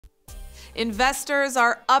Investors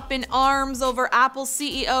are up in arms over Apple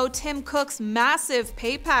CEO Tim Cook's massive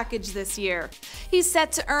pay package this year. He's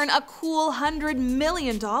set to earn a cool $100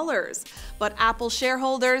 million, but Apple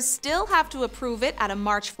shareholders still have to approve it at a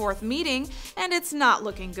March 4th meeting, and it's not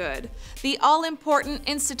looking good. The all-important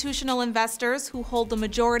institutional investors who hold the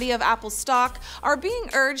majority of Apple's stock are being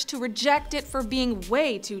urged to reject it for being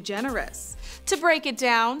way too generous. To break it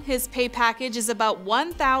down, his pay package is about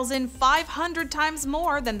 1,500 times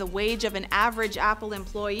more than the wage of an average Apple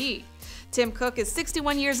employee. Tim Cook is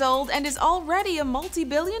 61 years old and is already a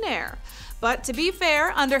multi-billionaire. But to be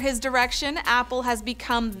fair, under his direction, Apple has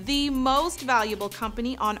become the most valuable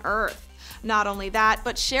company on Earth. Not only that,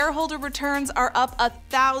 but shareholder returns are up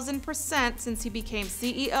 1,000% since he became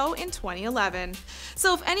CEO in 2011.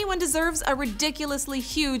 So if anyone deserves a ridiculously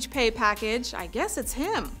huge pay package, I guess it's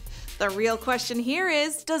him. The real question here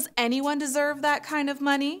is, does anyone deserve that kind of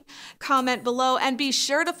money? Comment below and be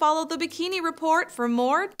sure to follow the Bikini Report for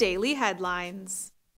more daily headlines.